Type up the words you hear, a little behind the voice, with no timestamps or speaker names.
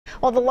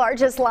Well, the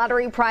largest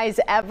lottery prize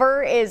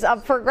ever is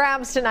up for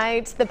grabs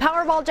tonight. The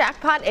Powerball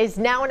jackpot is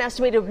now an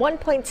estimated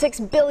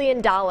 $1.6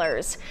 billion.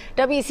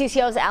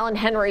 WCCO's Alan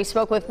Henry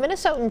spoke with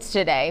Minnesotans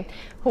today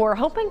who are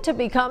hoping to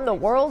become the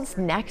world's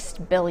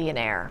next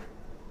billionaire.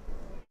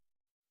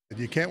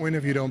 You can't win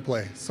if you don't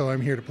play, so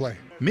I'm here to play.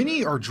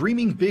 Many are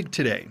dreaming big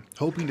today,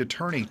 hoping to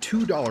turn a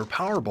 $2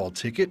 Powerball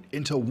ticket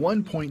into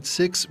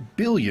 $1.6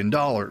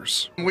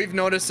 billion. We've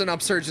noticed an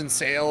upsurge in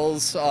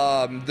sales.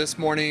 This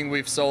morning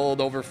we've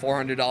sold over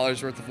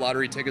 $400 worth of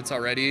lottery tickets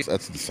already.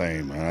 That's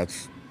insane, man.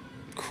 That's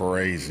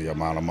crazy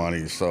amount of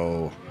money.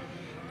 So,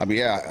 I mean,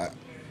 yeah, I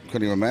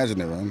couldn't even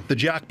imagine it, man. The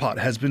jackpot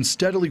has been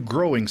steadily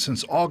growing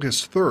since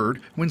August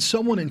 3rd when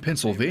someone in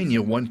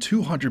Pennsylvania won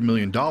 $200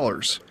 million.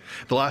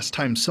 The last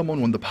time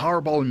someone won the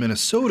Powerball in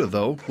Minnesota,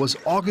 though, was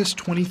August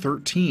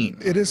 2013.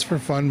 It is for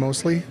fun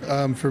mostly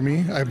for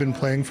me. I've been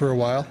playing for a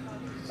while.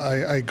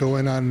 I go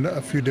in on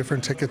a few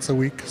different tickets a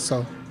week,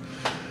 so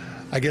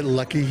I get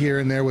lucky here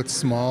and there with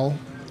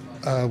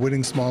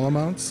winning small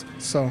amounts.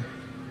 So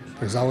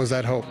there's always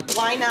that hope.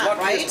 Why not,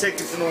 right?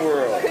 Tickets in the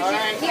world. Could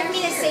you hear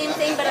me the same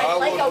thing, but I'd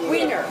like a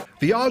winner.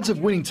 The odds of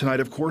winning tonight,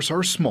 of course,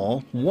 are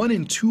small, 1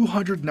 in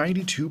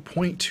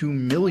 292.2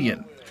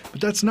 million. But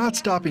that's not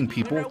stopping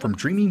people from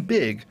dreaming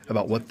big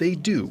about what they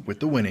do with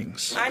the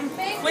winnings. I'm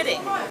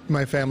quitting.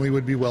 My family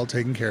would be well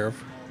taken care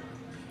of,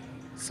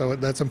 so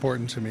that's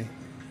important to me.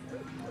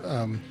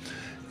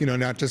 You know,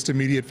 not just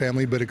immediate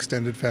family, but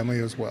extended family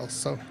as well.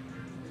 So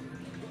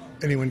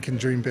anyone can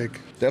dream big.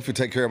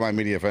 Definitely take care of my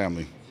immediate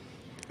family.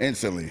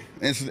 Instantly.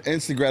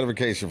 Instant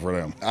gratification for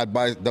them. I'd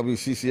buy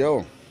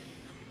WCCO.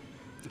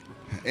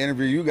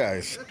 Interview you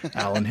guys.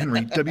 Alan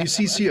Henry,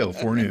 WCCO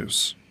 4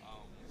 News.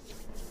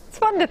 It's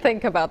fun to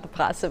think about the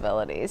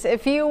possibilities.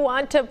 If you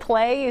want to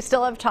play, you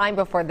still have time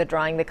before the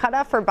drawing. The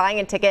cutoff for buying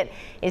a ticket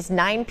is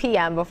 9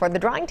 p.m. before the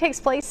drawing takes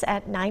place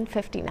at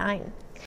 9:59.